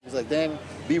like, damn it,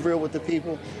 be real with the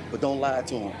people, but don't lie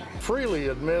to them. Freely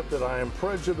admit that I am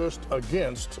prejudiced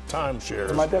against timeshares.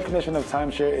 So my definition of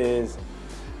timeshare is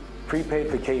prepaid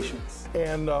vacations.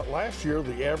 And last year,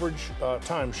 the average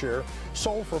timeshare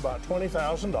sold for about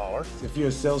 $20,000. If you're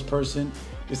a salesperson,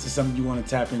 this is something you want to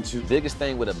tap into. Biggest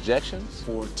thing with objections?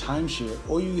 For timeshare,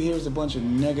 all you hear is a bunch of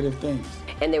negative things.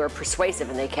 And they were persuasive,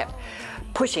 and they kept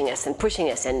pushing us,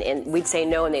 and we'd say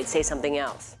no, and they'd say something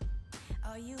else.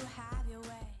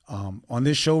 On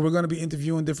this show, we're going to be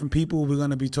interviewing different people. We're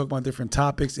going to be talking about different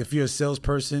topics. If you're a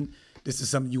salesperson, this is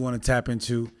something you want to tap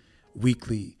into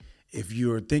weekly. If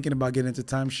you're thinking about getting into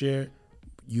timeshare,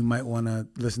 you might want to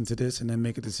listen to this and then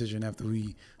make a decision after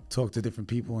we talk to different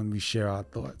people and we share our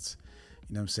thoughts.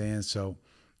 You know what I'm saying? So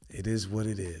it is what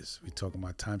it is. We're talking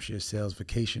about timeshare sales,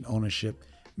 vacation ownership,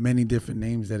 many different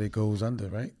names that it goes under,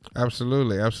 right?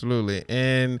 Absolutely, absolutely.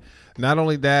 And not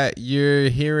only that, you're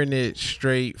hearing it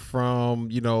straight from,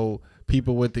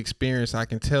 people with experience. I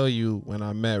can tell you when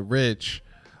I met Rich,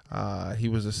 he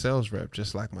was a sales rep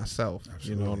just like myself. Absolutely.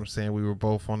 You know what I'm saying? We were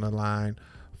both on the line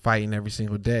fighting every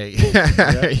single day.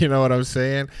 Yep. You know what I'm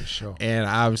saying? For sure. And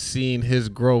I've seen his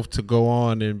growth to go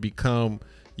on and become,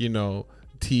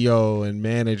 TO and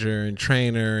manager and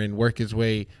trainer and work his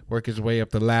way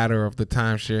up the ladder of the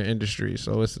timeshare industry.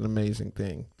 So it's an amazing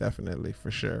thing, definitely,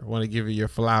 for sure. Want to give you your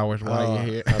flowers while you're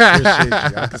here. I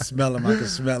appreciate you. I can smell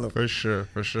them. For sure.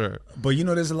 But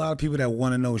there's a lot of people that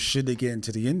want to know, should they get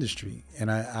into the industry? And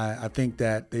I think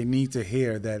that they need to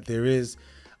hear that there's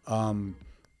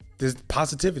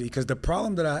positivity, because the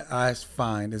problem that I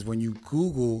find is when you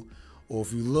Google, or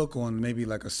if you look on maybe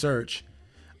like a search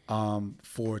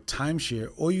for timeshare,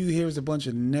 all you hear is a bunch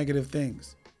of negative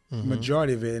things,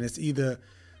 majority of it. And it's either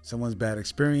someone's bad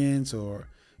experience or,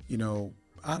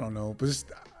 I don't know. But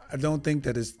I don't think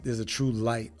that there's a true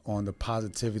light on the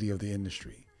positivity of the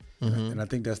industry. And I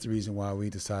think that's the reason why we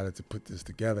decided to put this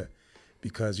together,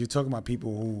 because you're talking about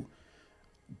people who,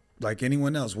 like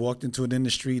anyone else, walked into an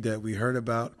industry that we heard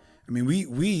about. I mean,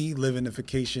 we live in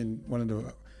one of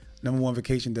the number one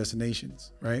vacation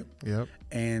destinations, right? Yep.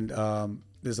 And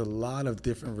there's a lot of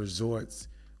different resorts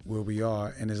where we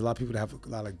are, and there's a lot of people that have a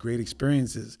lot of great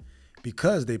experiences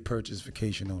because they purchase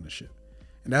vacation ownership.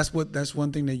 And that's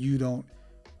one thing that you don't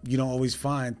always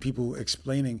find people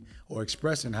explaining or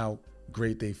expressing how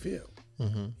great they feel. You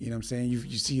know what I'm saying?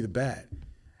 You see the bad.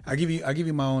 I'll give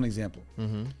you my own example.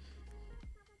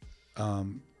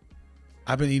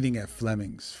 I've been eating at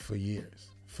Fleming's for years.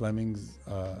 Fleming's,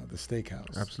 the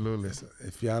steakhouse. Absolutely.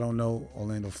 If y'all don't know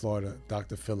Orlando, Florida,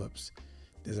 Dr. Phillips,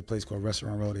 there's a place called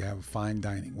Restaurant Row. They have fine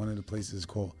dining. One of the places is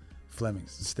called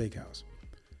Fleming's, the steakhouse.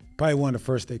 Probably one of the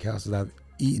first steakhouses I've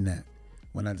eaten at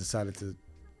when I decided to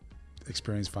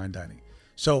experience fine dining.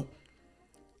 So,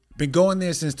 been going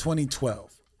there since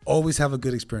 2012. Always have a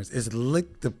good experience. It's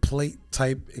lick the plate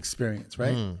type experience,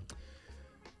 right?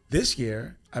 This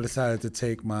year, I decided to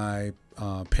take my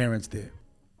parents there.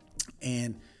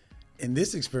 And in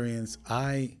this experience,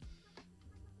 they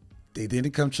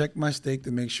didn't come check my steak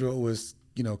to make sure it was,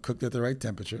 cooked at the right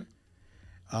temperature.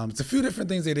 It's a few different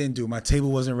things they didn't do. My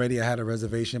table wasn't ready. I had a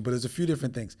reservation, but there's a few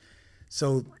different things.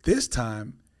 So this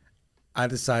time, I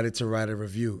decided to write a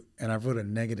review, and I wrote a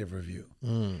negative review.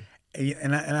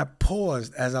 And I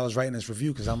paused as I was writing this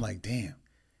review, because I'm like, damn,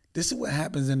 this is what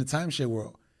happens in the timeshare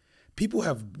world. People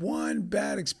have one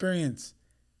bad experience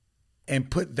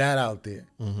and put that out there,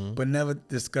 but never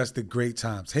discuss the great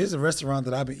times. Here's a restaurant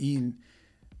that I've been eating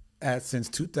at since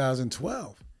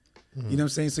 2012. You know what I'm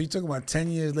saying? So you're talking about 10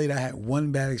 years later, I had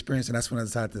one bad experience, and that's when I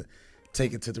decided to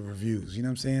take it to the reviews. You know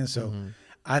what I'm saying? So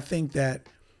I think that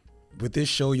with this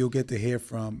show, you'll get to hear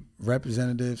from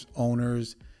representatives,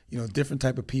 owners, different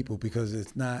type of people, because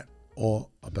it's not all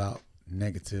about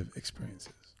negative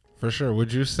experiences. For sure.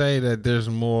 Would you say that there's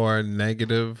more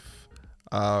negative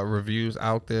reviews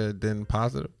out there than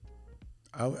positive?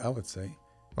 I would say.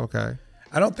 Okay.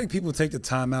 I don't think people take the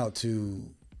time out to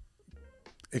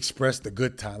express the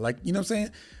good time. Like, you know what I'm saying?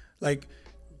 Like,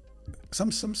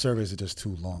 some surveys are just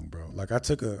too long, bro. Like, I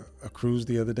took a cruise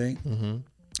the other day,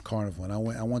 Carnival, and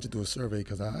I went to do a survey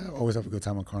because I always have a good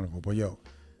time on Carnival. But yo,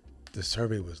 the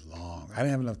survey was long. I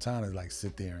didn't have enough time to like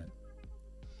sit there and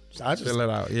I just fill it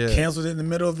out. Yeah. Canceled it in the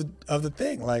middle of the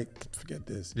thing. Like, forget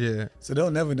this. Yeah. So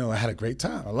they'll never know I had a great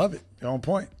time. I love it. You're on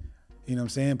point. You know what I'm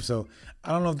saying? So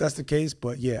I don't know if that's the case,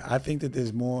 but yeah, I think that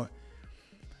there's more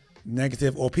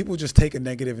negative, or people just take a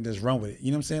negative and just run with it.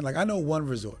 You know what I'm saying? Like, I know one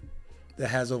resort that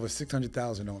has over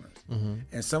 600,000 owners.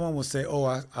 And someone will say,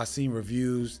 oh, I seen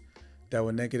reviews that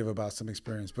were negative about some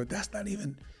experience, but that's not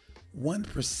even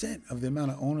 1% of the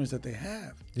amount of owners that they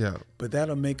have. Yeah. But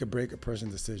that'll make or break a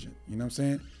person's decision. You know what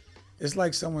I'm saying? It's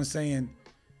like someone saying,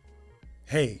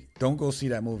 "Hey, don't go see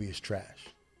that movie. It's trash."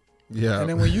 Yeah. And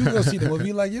then when you go see the movie,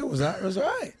 you're like, "Yo, it was all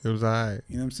right." It was all right.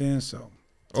 You know what I'm saying? So.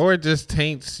 Or it just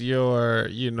taints your,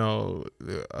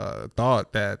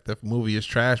 thought that the movie is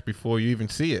trash before you even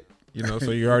see it.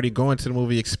 So you're already going to the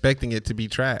movie expecting it to be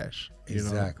trash.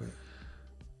 Exactly.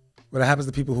 But it happens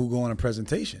to people who go on a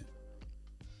presentation.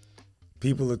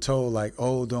 People are told like,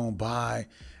 "Oh, don't buy.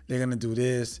 They're gonna do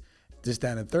this, that,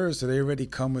 and the third." So they already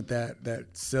come with that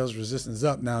sales resistance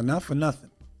up. Now, not for nothing.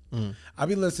 I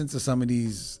be listening to some of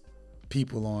these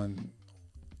people on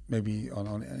maybe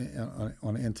on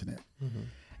the internet,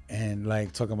 and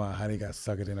like talking about how they got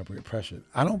suckered in up with pressure.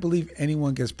 I don't believe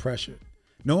anyone gets pressured.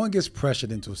 No one gets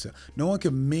pressured into a sale. No one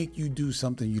can make you do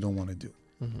something you don't want to do.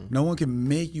 No one can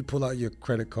make you pull out your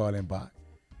credit card and buy.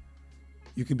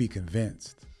 You can be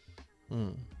convinced. You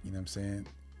know what I'm saying?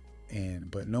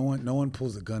 But no one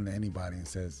pulls a gun to anybody and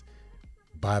says,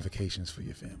 buy vacations for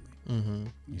your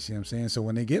family. You see what I'm saying? So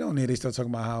when they get on there, they start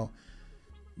talking about how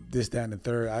this, that, and the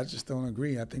third. I just don't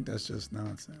agree. I think that's just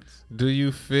nonsense. Do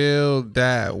you feel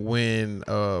that when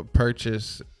a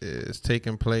purchase is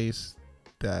taking place,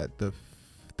 that the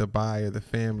buyer, the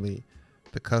family,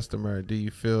 the customer, do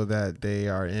you feel that they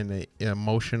are in an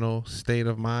emotional state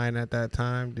of mind at that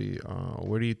time?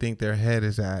 Where do you think their head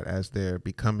is at as they're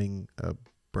becoming a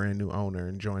brand new owner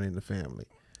and joining the family?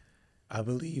 I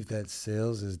believe that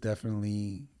sales is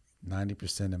definitely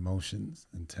 90% emotions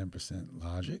and 10%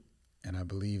 logic. And I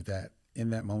believe that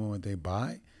in that moment when they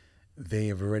buy, they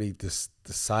have already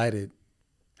decided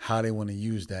how they want to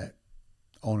use that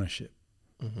ownership,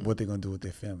 what they're going to do with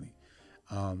their family.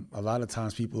 A lot of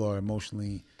times people are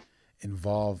emotionally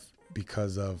involved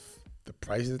because of the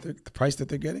price that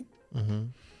they're getting.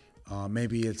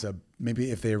 Maybe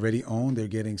if they already own, they're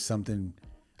getting something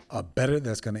better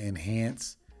that's going to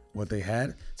enhance what they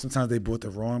had. Sometimes they bought the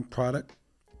wrong product,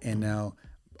 and now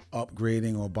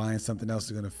upgrading or buying something else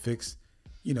is going to fix,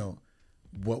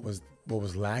 what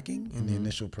was lacking in the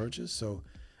initial purchase. So,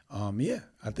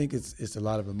 I think it's a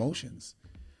lot of emotions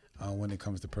when it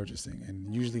comes to purchasing,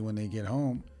 and usually when they get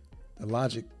home, the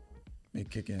logic may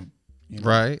kick in.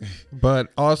 Right. But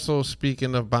also,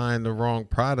 speaking of buying the wrong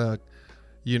product,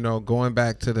 going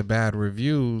back to the bad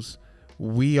reviews,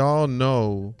 we all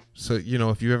know. So,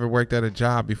 if you ever worked at a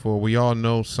job before, we all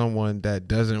know someone that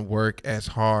doesn't work as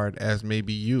hard as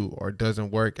maybe you, or doesn't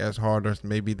work as hard as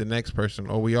maybe the next person.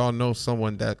 Or we all know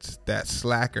someone that's that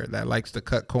slacker that likes to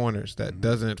cut corners, that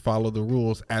doesn't follow the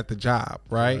rules at the job.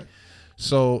 Right.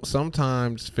 So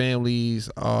sometimes families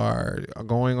are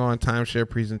going on timeshare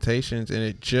presentations, and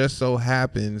it just so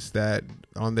happens that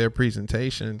on their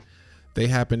presentation, they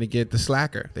happen to get the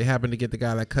slacker. They happen to get the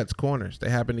guy that cuts corners. They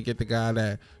happen to get the guy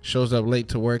that shows up late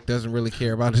to work, doesn't really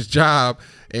care about his job,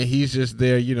 and he's just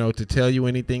there, to tell you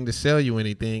anything, to sell you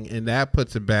anything. And that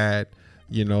puts a bad,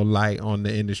 light on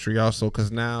the industry also,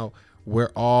 because now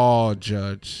we're all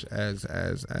judged as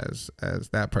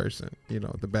that person,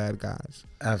 the bad guys.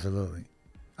 Absolutely.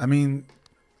 I mean,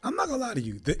 I'm not gonna lie to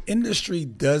you. The industry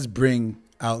does bring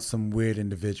out some weird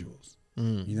individuals. You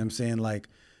know what I'm saying? Like,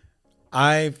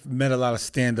 I've met a lot of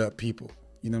stand-up people,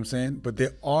 you know what I'm saying? But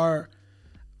there are,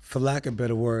 for lack of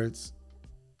better words,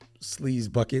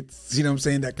 sleaze buckets, you know what I'm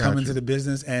saying, that come into the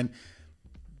business, and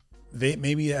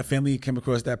maybe that family came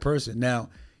across that person. Now,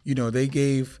 they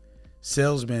gave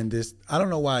salesmen this. I don't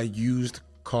know why used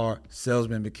car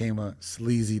salesman became a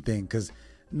sleazy thing, because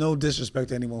no disrespect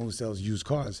to anyone who sells used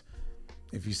cars.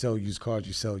 If you sell used cars,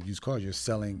 you sell used cars. You're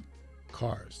selling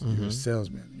cars. You're a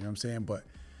salesman. You know what I'm saying? But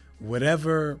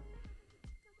whatever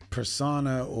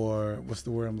persona, or what's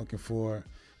the word I'm looking for,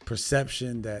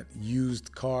 perception that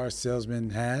used car salesmen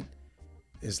had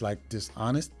is like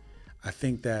dishonest. I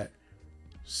think that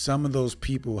some of those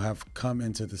people have come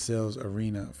into the sales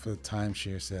arena for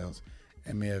timeshare sales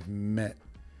and may have met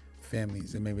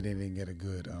families, and maybe they didn't get a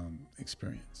good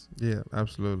experience. Yeah,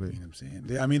 absolutely. You know what I'm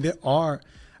saying? I mean, there are.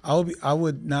 I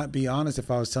would not be honest if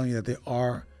I was telling you that there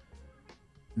are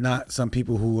not some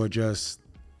people who are just,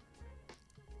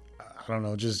 I don't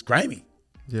know, just grimy.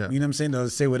 Yeah. You know what I'm saying? They'll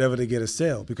say whatever to get a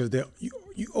sale, because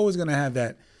you always gonna have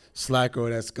that slacker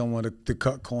that's gonna to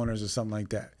cut corners or something like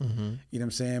that. You know what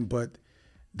I'm saying? But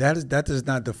that does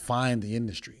not define the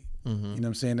industry. You know what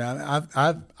I'm saying?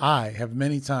 I have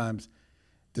many times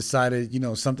decided,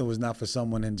 something was not for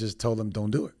someone and just told them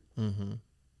don't do it. You know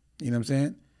what I'm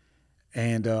saying?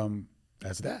 And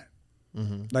that's that.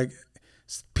 Like,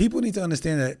 people need to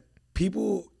understand that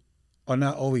people are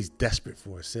not always desperate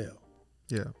for a sale.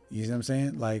 Yeah. You know what I'm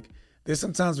saying? Like, there's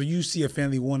sometimes when you see a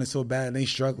family want it so bad and they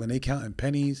struggling, they counting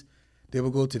pennies, they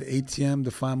will go to the ATM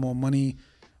to find more money,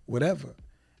 whatever.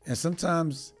 And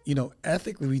sometimes,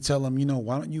 ethically we tell them,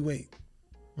 why don't you wait?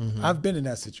 I've been in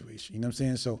that situation, you know what I'm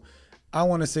saying? So I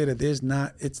want to say that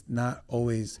it's not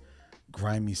always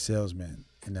grimy salesmen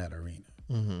in that arena.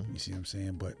 You see what I'm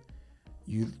saying? But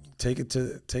you take it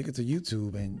to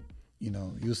YouTube and,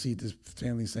 you'll see this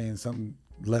family saying something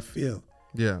left field.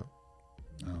 Yeah.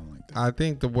 I don't like that. I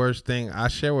think the worst thing I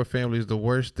share with families, the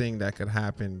worst thing that could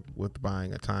happen with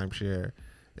buying a timeshare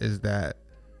is that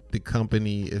the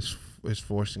company is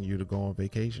forcing you to go on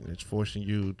vacation. It's forcing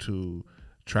you to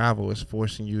travel. It's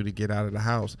forcing you to get out of the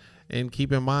house. And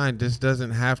keep in mind, this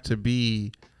doesn't have to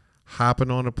be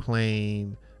hopping on a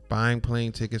plane, buying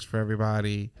plane tickets for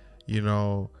everybody,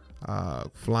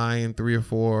 flying 3 or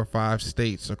 4 or 5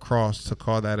 states across to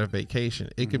call that a vacation.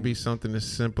 It could be something as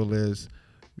simple as,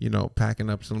 packing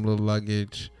up some little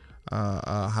luggage,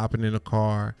 hopping in a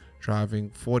car,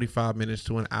 driving 45 minutes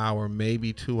to an hour,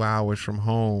 maybe 2 hours from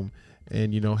home,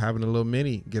 and, having a little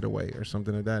mini getaway or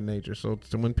something of that nature. So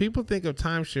when people think of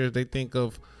timeshares, they think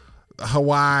of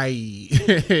Hawaii,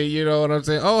 you know what I'm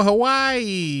saying? Oh,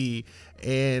 Hawaii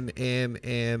and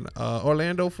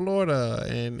Orlando, Florida,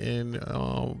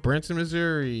 and Branson,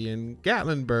 Missouri, and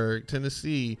Gatlinburg,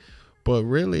 Tennessee. But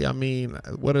really, I mean,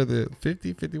 what are the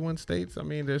 51 states? I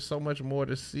mean, there's so much more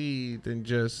to see than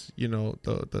just,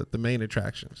 the main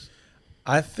attractions.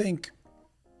 I think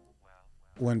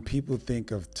when people think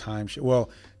of timeshare,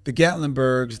 well, the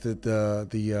Gatlinburgs,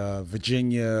 the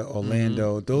Virginia,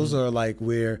 Orlando, those are like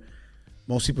where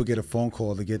most people get a phone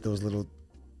call to get those little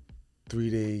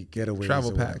 3-day getaways.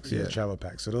 Travel packs, yeah. Travel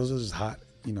packs. So those are just hot,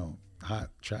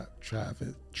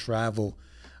 travel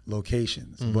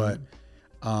locations. But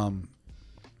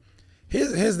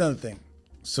here's another thing,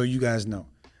 so you guys know.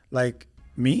 Like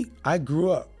me, I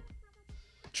grew up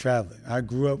traveling. I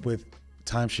grew up with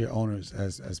timeshare owners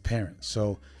as parents.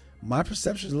 So my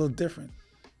perception is a little different.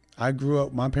 I grew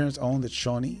up, my parents owned the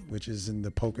Shawnee, which is in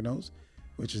the Poconos,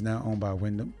 which is now owned by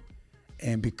Wyndham.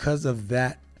 And because of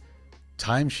that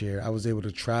timeshare, I was able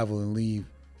to travel and leave.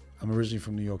 I'm originally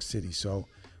from New York City, so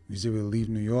we was able to leave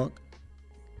New York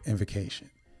and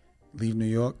vacation. Leave New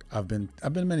York. I've been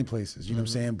many places, you know what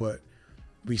I'm saying? But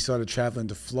we started traveling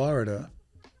to Florida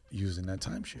using that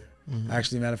timeshare.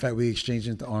 Actually, matter of fact, we exchanged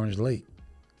into Orange Lake.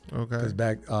 Okay. Because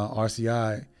back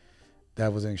RCI,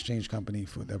 that was an exchange company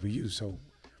that we used. So,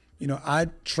 I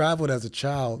traveled as a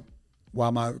child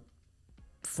while my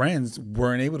friends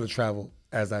weren't able to travel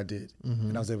as I did,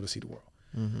 and I was able to see the world.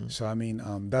 So, I mean,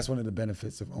 that's one of the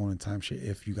benefits of owning timeshare.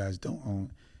 If you guys don't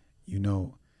own,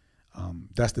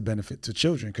 that's the benefit to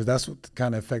children, because that's what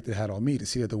kind of effect it had on me, to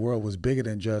see that the world was bigger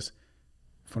than just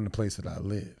from the place that I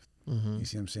lived. You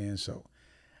see what I'm saying? So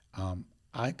I'm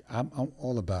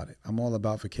all about it. I'm all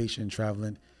about vacation,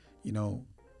 traveling.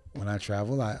 When I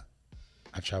travel, I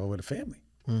travel with a family.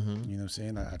 You know what I'm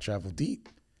saying? I travel deep.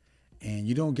 And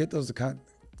you don't get those type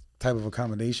of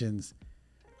accommodations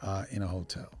in a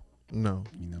hotel. No.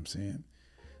 You know what I'm saying?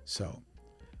 So,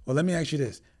 well, let me ask you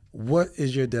this. What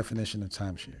is your definition of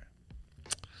timeshare?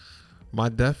 My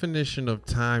definition of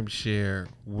timeshare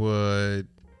would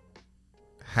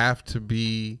have to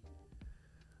be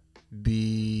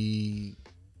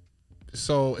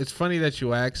so it's funny that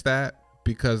you asked that,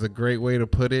 because a great way to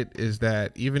put it is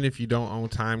that even if you don't own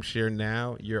timeshare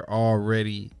now, you're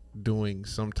already doing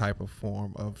some type of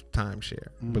form of timeshare,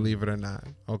 believe it or not.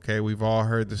 Okay, we've all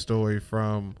heard the story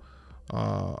from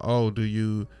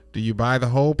do you buy the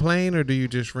whole plane, or do you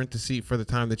just rent the seat for the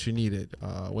time that you need it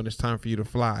when it's time for you to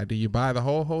fly? Do you buy the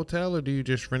whole hotel, or do you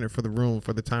just rent it for the room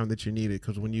for the time that you need it,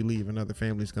 because when you leave, another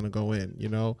family's going to go in,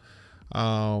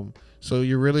 so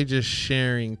you're really just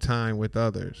sharing time with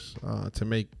others to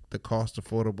make the cost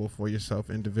affordable for yourself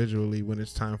individually when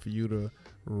it's time for you to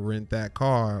rent that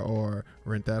car or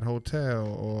rent that hotel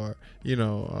or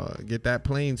get that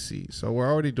plane seat. So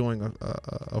we're already doing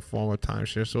a form of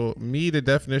timeshare. So the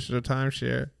definition of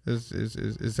timeshare is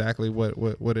exactly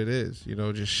what it is.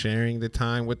 Just sharing the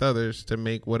time with others to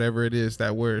make whatever it is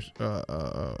that we're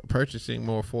purchasing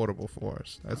more affordable for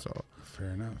us. That's all.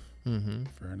 Fair enough.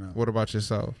 Fair enough. What about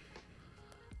yourself?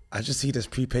 I just see it as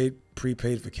prepaid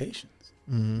vacations.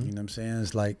 You know what I'm saying?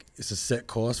 It's like it's a set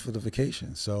cost for the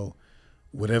vacation. So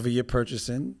whatever you're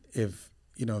purchasing, if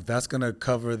that's gonna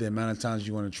cover the amount of times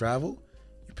you want to travel,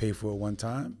 you pay for it one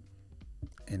time,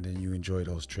 and then you enjoy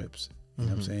those trips. You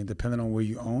know what I'm saying? Depending on where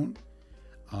you own,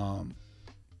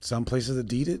 some places are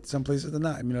deeded, some places are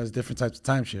not. I mean, there's different types of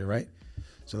timeshare, right?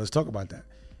 So let's talk about that.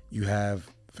 You have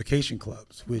vacation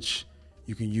clubs, which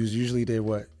you can use. Usually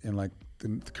they're in like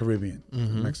the Caribbean,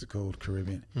 Mexico,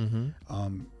 Caribbean.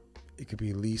 It could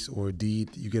be a lease or a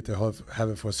deed. You get to have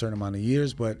it for a certain amount of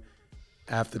years, but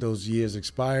After those years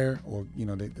expire, or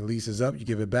the lease is up, you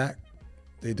give it back.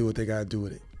 They do what they gotta do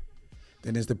with it.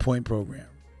 Then there's the point program,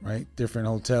 right? Different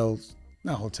hotels,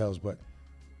 not hotels, but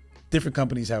different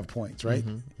companies have points, right?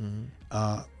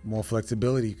 More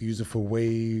flexibility. You can use it for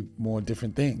way more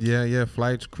different things. Yeah.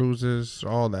 Flights, cruises,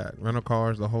 all that. Rental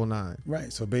cars, the whole nine.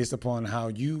 Right. So based upon how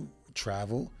you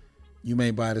travel, you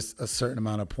may buy a certain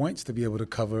amount of points to be able to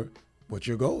cover what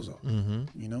your goals are. And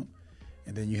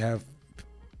then you have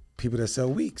people that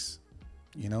sell weeks.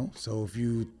 So if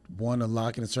you want to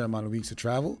lock in a certain amount of weeks to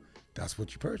travel, that's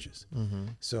what you purchase.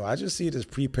 So I just see it as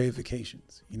prepaid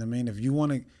vacations. You know what I mean? If you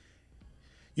want to,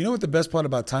 what the best part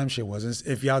about timeshare was? Is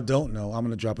if y'all don't know, I'm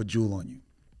going to drop a jewel on you.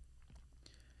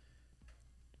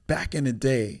 Back in the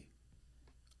day,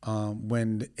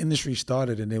 when the industry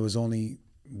started and there was only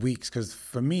weeks, because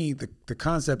for me, the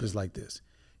concept is like this.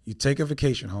 You take a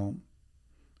vacation home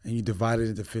and you divide it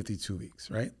into 52 weeks,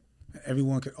 right?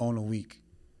 Everyone could own a week.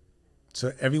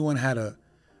 So everyone had a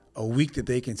week that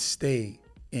they can stay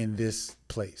in this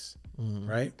place,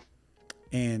 right?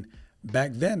 And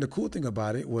back then, the cool thing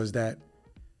about it was that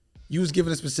you was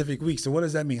given a specific week. So what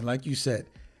does that mean? Like you said,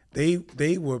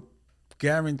 they were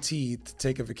guaranteed to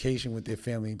take a vacation with their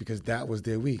family because that was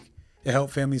their week. It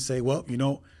helped families say, well,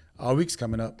 our week's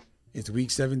coming up. It's week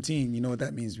 17. You know what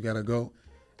that means? We got to go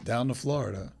down to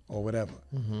Florida or whatever.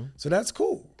 So that's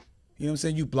cool. You know what I'm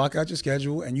saying? You block out your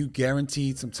schedule and you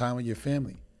guaranteed some time with your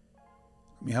family.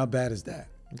 I mean, how bad is that?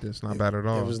 It's not bad at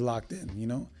all. It was locked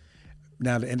in,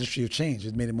 Now the industry have changed.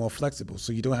 It made it more flexible.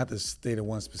 So you don't have to stay to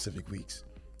one specific weeks.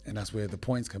 And that's where the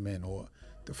points come in or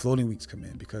the floating weeks come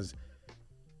in because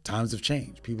times have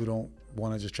changed. People don't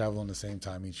want to just travel on the same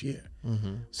time each year.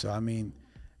 So, I mean,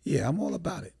 yeah, I'm all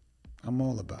about it. You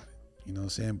know what I'm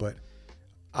saying? But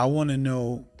I want to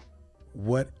know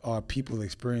what are people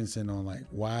experiencing on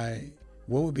what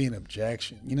would be an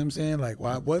objection? You know what I'm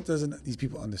saying? What doesn't these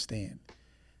people understand?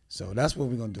 So that's what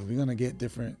we're going to do. We're going to get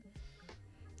different,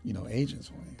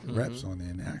 agents on there, reps on there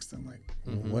and ask them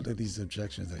what are these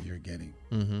objections that you're getting?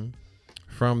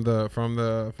 From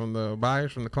the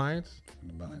buyers, from the clients?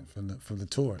 From the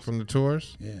tours. From the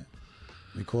tours? Yeah.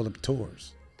 We call them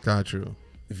tours. Got you.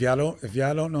 If y'all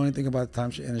don't know anything about the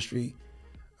timeshare industry,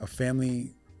 a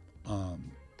family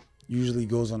usually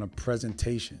goes on a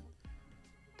presentation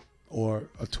or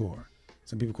a tour.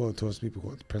 Some people call it tour, some people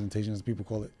call it presentation, some people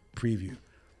call it preview.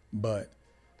 But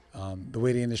the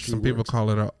way the industry some works, people call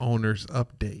it an owner's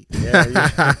update.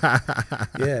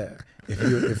 Yeah.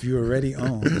 If you already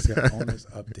own, it's got owner's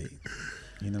update.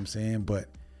 You know what I'm saying? But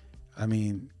I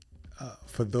mean,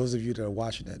 for those of you that are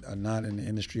watching that are not in the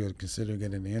industry or considering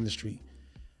getting in the industry,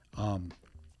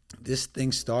 this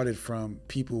thing started from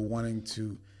people wanting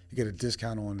to get a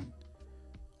discount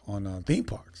on theme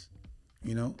parks.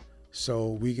 So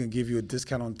we can give you a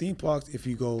discount on theme parks if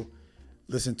you go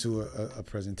listen to a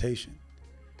presentation.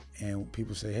 And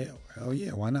people say, hell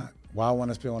yeah, why not? Why I want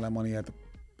to spend all that money at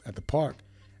the park?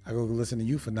 I go listen to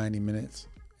you for 90 minutes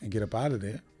and get up out of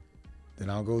there. Then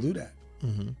I'll go do that.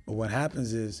 But what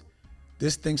happens is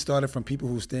this thing started from people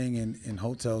who are staying in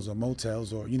hotels or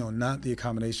motels or, not the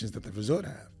accommodations that the resort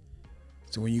have.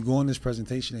 So when you go on this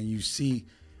presentation and you see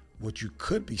what you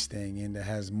could be staying in that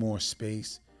has more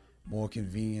space, more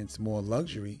convenience, more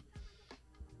luxury,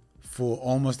 for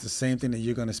almost the same thing that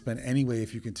you're going to spend anyway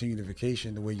if you continue to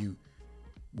vacation the way you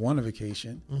want a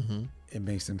vacation, it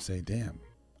makes them say, damn,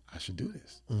 I should do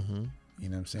this. You know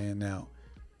what I'm saying? Now,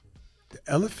 the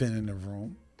elephant in the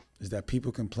room is that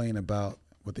people complain about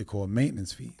what they call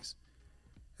maintenance fees.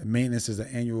 And maintenance is an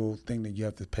annual thing that you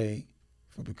have to pay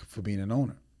for being an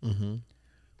owner.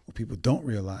 What people don't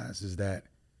realize is that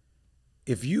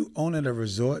if you own at a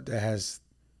resort that has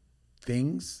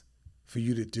things for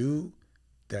you to do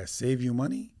that save you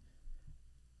money,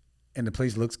 and the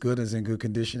place looks good, is in good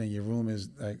condition, and your room is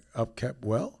upkept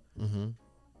well, then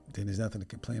there's nothing to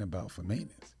complain about for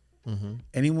maintenance.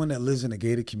 Anyone that lives in a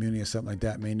gated community or something like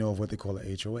that may know of what they call an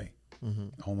HOA,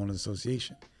 homeowners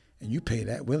association, and you pay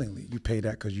that willingly. You pay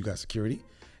that because you got security.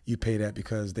 You pay that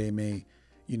because they may,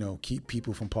 keep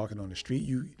people from parking on the street.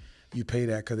 You pay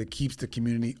that because it keeps the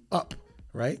community up,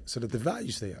 right? So that the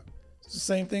values stay up. It's the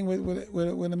same thing with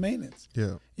the maintenance. Yeah.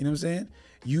 You know what I'm saying?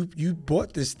 You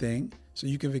bought this thing so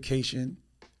you can vacation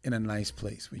in a nice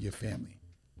place with your family,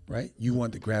 right? You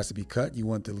want the grass to be cut. You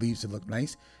want the leaves to look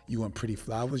nice. You want pretty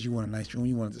flowers. You want a nice room.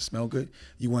 You want it to smell good.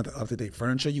 You want the up-to-date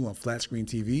furniture. You want flat screen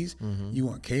TVs. You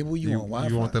want cable. You want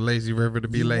Wi-Fi. You want the lazy river to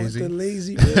be lazy. You want the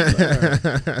lazy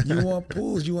river. You want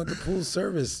pools. You want the pool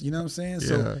service. You know what I'm saying? Yeah.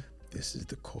 So this is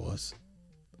the cost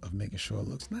of making sure it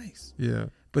looks nice. Yeah.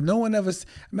 But no one ever,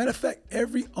 matter of fact,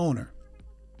 every owner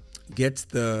gets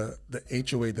the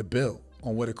HOA, the bill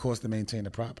on what it costs to maintain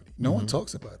the property. No one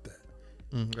talks about that.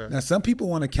 Okay. Now, some people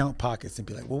want to count pockets and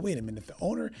be like, well, wait a minute. If the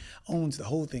owner owns the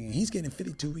whole thing and he's getting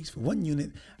 52 weeks for one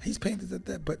unit, he's paying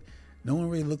that. But no one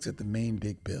really looks at the main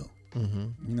big bill. You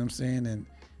know what I'm saying? And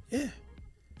yeah.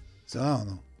 So I don't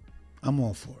know. I'm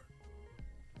all for it.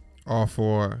 All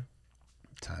for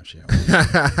Timeshare.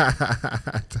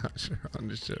 timeshare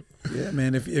ownership. Yeah,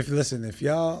 man. If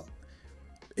y'all,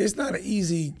 it's not an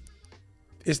easy,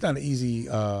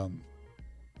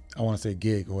 I want to say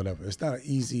gig or whatever. It's not an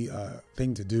easy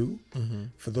thing to do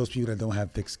for those people that don't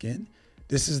have thick skin.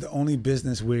 This is the only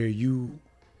business where you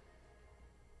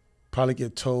probably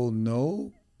get told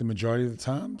no the majority of the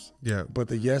times. Yeah. But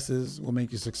the yeses will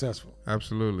make you successful.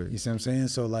 Absolutely. You see what I'm saying?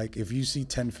 So like if you see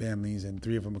 10 families and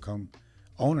 3 of them become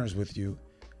owners with you,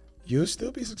 you'll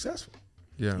still be successful.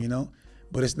 Yeah. You know?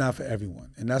 But it's not for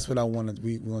everyone. And that's what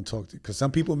we want to talk to. Because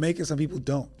some people make it, some people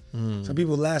don't. Some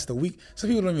people last a week. Some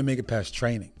people don't even make it past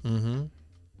training.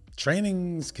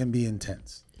 Trainings can be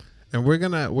intense. And we're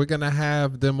gonna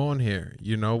have them on here.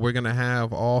 You know, we're gonna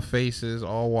have all faces,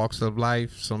 all walks of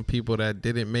life. Some people that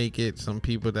didn't make it, some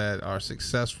people that are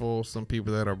successful, some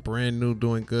people that are brand new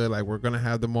doing good. Like, we're gonna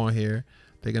have them on here.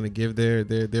 They're gonna give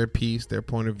their piece, their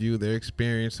point of view, their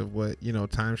experience of what, you know,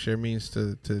 timeshare means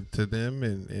to them,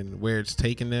 and where it's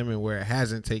taken them and where it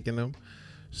hasn't taken them.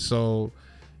 So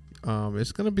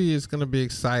it's gonna be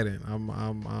exciting.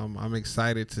 I'm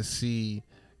excited to see,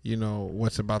 you know,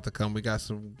 what's about to come. We got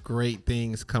some great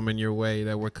things coming your way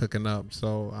that we're cooking up.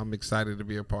 So I'm excited to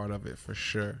be a part of it for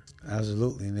sure.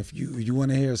 Absolutely. And if you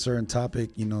want to hear a certain topic,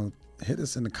 you know, hit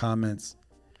us in the comments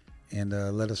and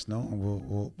let us know,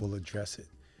 and we'll address it.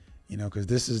 You know, because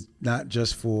this is not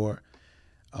just for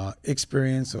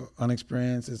experience or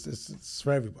unexperienced. It's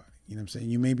for everybody. You know what I'm saying?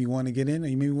 You maybe want to get in, or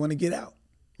you maybe want to get out.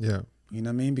 Yeah. You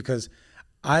know what I mean? Because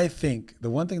I think the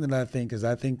one thing that I think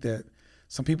that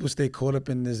some people stay caught up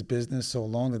in this business so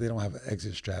long that they don't have an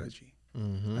exit strategy.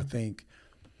 I think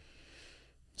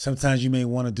sometimes you may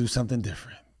want to do something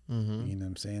different. You know what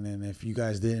I'm saying? And if you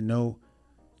guys didn't know,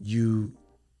 you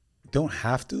don't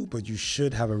have to, but you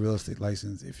should have a real estate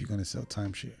license if you're going to sell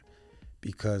timeshare,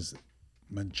 because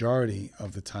majority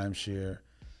of the timeshare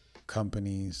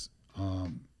companies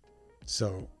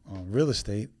sell real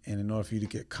estate, and in order for you to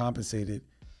get compensated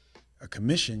a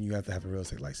commission, you have to have a real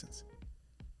estate license,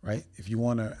 right? If you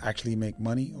want to actually make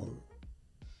money, or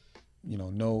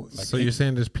So you're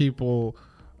saying there's people,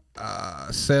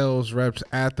 sales reps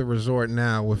at the resort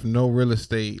now with no real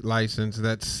estate license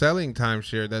that's selling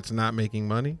timeshare that's not making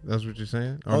money? That's what you're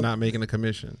saying? Or not making a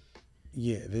commission?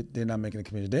 Yeah, they're not making a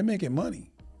commission. They're making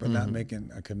money, but not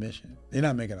making a commission. They're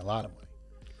not making a lot of money.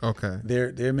 Okay.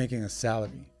 They're making a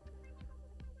salary.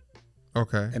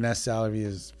 Okay. And that salary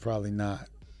is probably not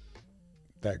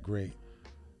that great.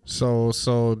 So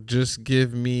just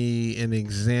give me an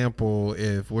example.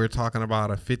 If we're talking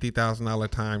about a $50,000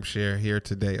 timeshare here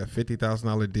today, a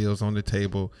 $50,000 deal's on the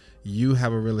table. You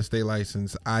have a real estate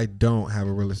license. I don't have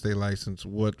a real estate license.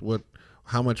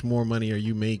 How much more money are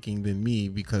you making than me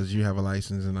because you have a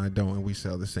license and I don't, and we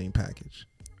sell the same package?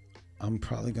 I'm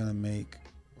probably gonna make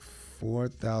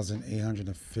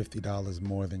 $4,850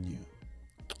 more than you.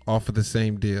 Off of the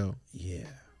same deal? Yeah.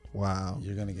 Wow.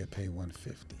 You're gonna get paid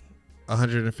 $150. Yeah.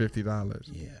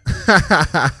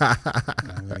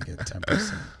 I'm gonna get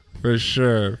 10%. For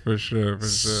sure.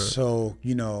 So,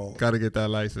 Got to get that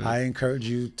license. I encourage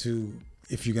you to,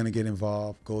 if you're gonna get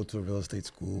involved, go to a real estate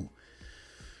school.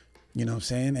 You know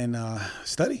what I'm saying? And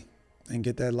study and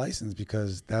get that license,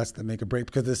 because that's the make or break.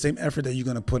 Because the same effort that you're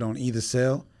gonna put on either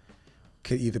sale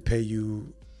could either pay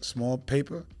you small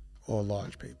paper or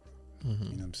large paper. You know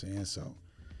what I'm saying? So,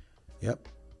 yep.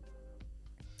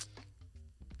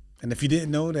 And if you didn't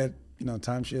know that,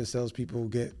 timeshare salespeople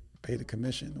get paid a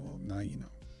commission, well, now you know.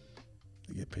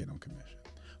 They get paid on commission.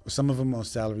 Well, some of them on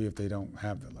salary if they don't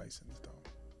have the license, though.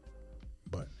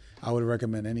 But I would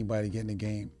recommend anybody getting the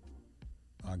game,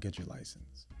 get your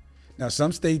license. Now,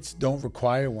 some states don't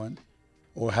require one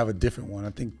or have a different one. I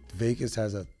think Vegas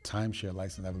has a timeshare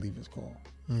license, I believe it's called.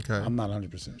 Okay. I'm not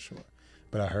 100% sure,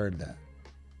 but I heard that.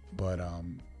 But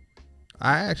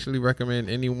I actually recommend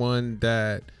anyone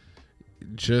that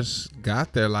just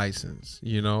got their license,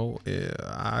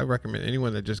 I recommend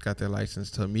anyone that just got their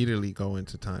license to immediately go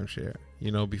into timeshare,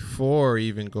 before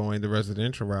even going the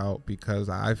residential route, because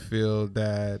I feel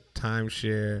that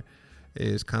timeshare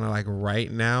is kind of like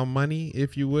right now money,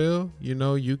 if you will.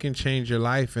 You can change your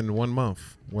life in 1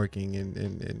 month working in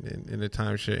the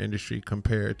timeshare industry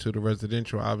compared to the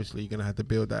residential. Obviously, you're going to have to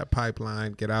build that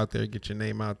pipeline, get out there, get your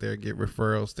name out there, get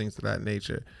referrals, things of that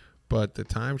nature. But the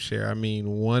timeshare,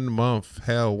 1 month,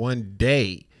 hell, 1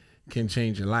 day, can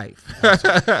change your life.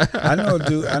 I know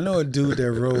a dude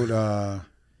that wrote.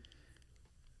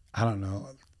 I don't know.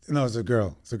 No, it's a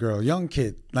girl. It's a girl, young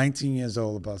kid, 19 years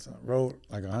old. About something. Wrote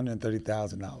like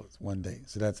 $130,000 one day.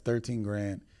 So that's 13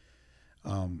 grand.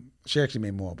 She actually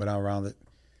made more, but I'll round it.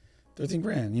 13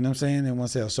 grand. You know what I'm saying? In one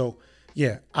sale. So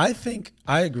yeah, I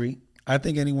agree. I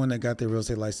think anyone that got their real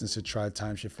estate license should try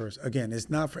timeshare first. Again, it's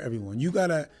not for everyone. You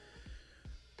can't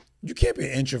be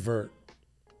an introvert.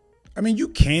 I mean, you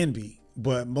can be,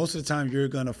 but most of the time you're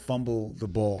gonna fumble the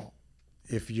ball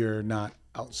if you're not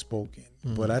outspoken.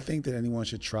 But I think that anyone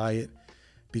should try it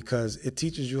because it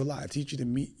teaches you a lot. It teaches you to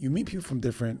meet people from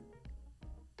different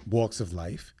walks of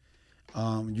life.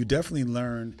 You definitely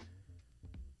learn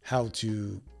how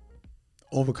to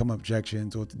overcome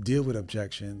objections or to deal with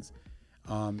objections.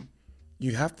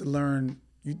 You have to learn.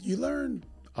 You learn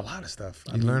a lot of stuff.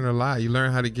 You learn a lot. You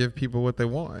learn how to give people what they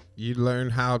want. You learn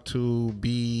how to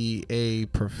be a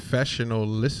professional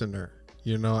listener.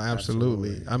 You know,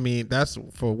 absolutely. I mean, that's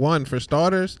for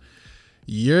starters,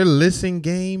 your listening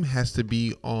game has to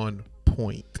be on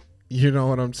point. You know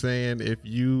what I'm saying? If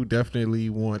you definitely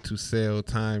want to sell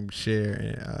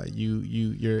timeshare,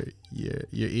 your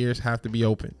ears have to be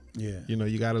open. Yeah. You know,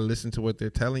 you got to listen to what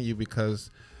they're telling you because,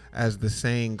 as the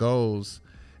saying goes,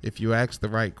 if you ask the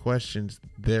right questions,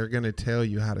 they're gonna tell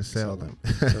you how to sell them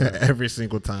every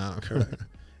single time. Correct.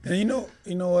 And you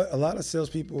know what? A lot of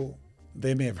salespeople,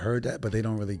 they may have heard that, but they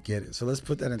don't really get it. So let's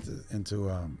put that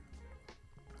into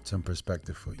some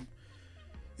perspective for you.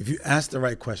 If you ask the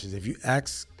right questions, if you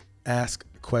ask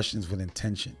questions with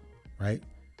intention, right,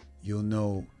 you'll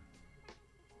know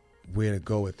where to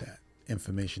go with that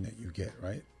information that you get,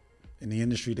 right? In the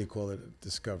industry, they call it a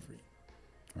discovery,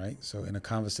 right? So in a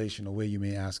conversational way, you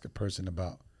may ask a person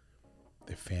about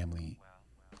their family,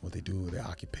 what they do, their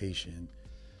occupation,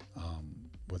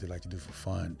 what they like to do for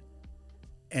fun.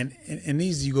 And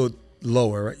these, you go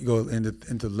lower, right? You go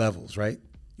into levels, right?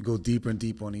 You go deeper and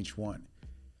deeper on each one.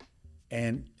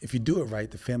 And if you do it right,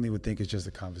 the family would think it's just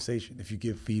a conversation. If you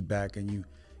give feedback and you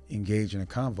engage in a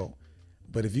convo.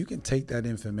 But if you can take that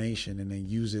information and then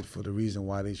use it for the reason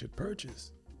why they should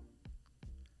purchase,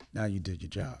 now you did your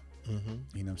job. Mm-hmm.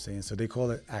 You know what I'm saying? So they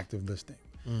call it active listening.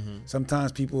 Mm-hmm.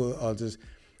 Sometimes people are just,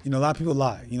 a lot of people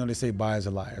lie. They say buyers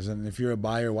are liars. And if you're a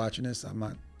buyer watching this, I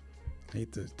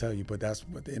hate to tell you, but that's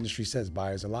what the industry says,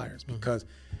 buyers are liars. Mm-hmm. Because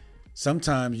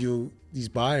sometimes these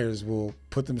buyers will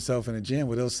put themselves in a jam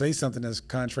where they'll say something that's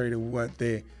contrary to what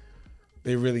they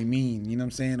really mean, you know what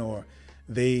I'm saying? Or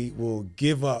they will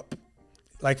give up.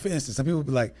 Like, for instance, some people will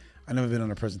be like, I've never been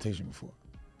on a presentation before.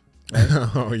 Right?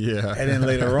 Oh, yeah. And then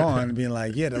later on being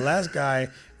like, yeah, the last guy,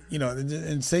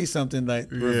 and say something like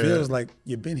reveals like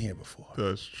you've been here before.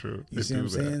 That's true. You see what I'm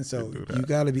saying? So you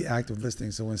got to be active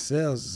listening. So when sales